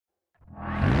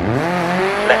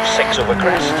left 6 over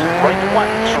crest, right 1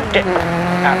 through dip,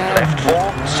 and left 4,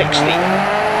 60.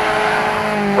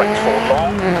 Right 4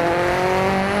 long,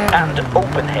 and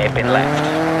open hairpin left,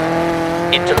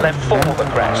 into left 4 over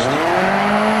crest,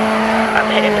 and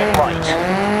hairpin right,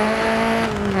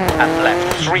 and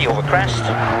left 3 over crest,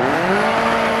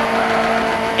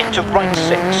 into right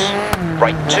 6,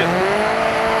 right 2,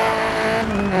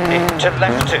 into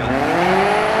left 2,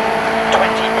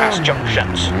 20 past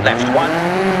junctions, left 1,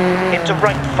 into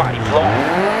right 5 long,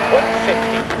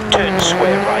 150, turn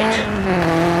square right,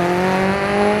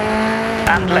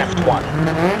 and left 1,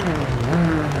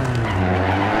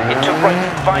 into right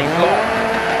 5 long,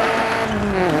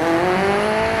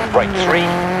 right 3,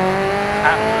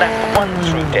 and left 1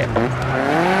 through dip,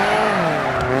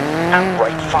 and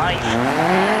right 5,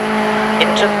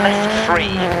 into left 3,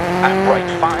 and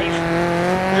right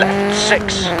 5, left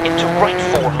 6, into right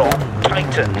 4 long,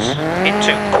 tightens,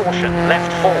 into caution,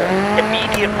 left 4,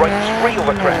 immediate right 3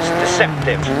 over crest,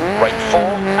 deceptive, right 4,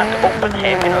 and open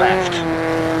hairpin left,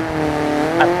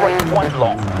 and right 1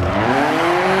 long,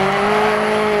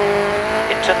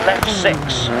 into left 6,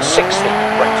 60,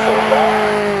 right 4 long,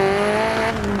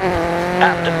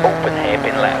 and open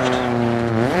hairpin left,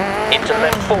 into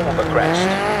left 4 over crest,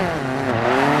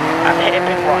 and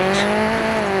hairpin right,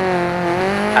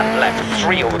 and left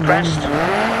 3 over crest,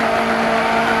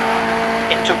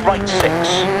 into right 6,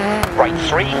 right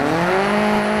 3,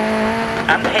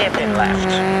 and hairpin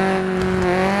left,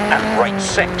 and right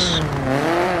 6,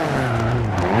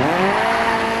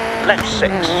 left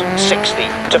 6, 60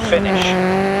 to finish.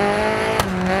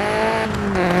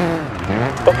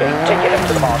 Okay, take it up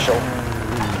to the marshal.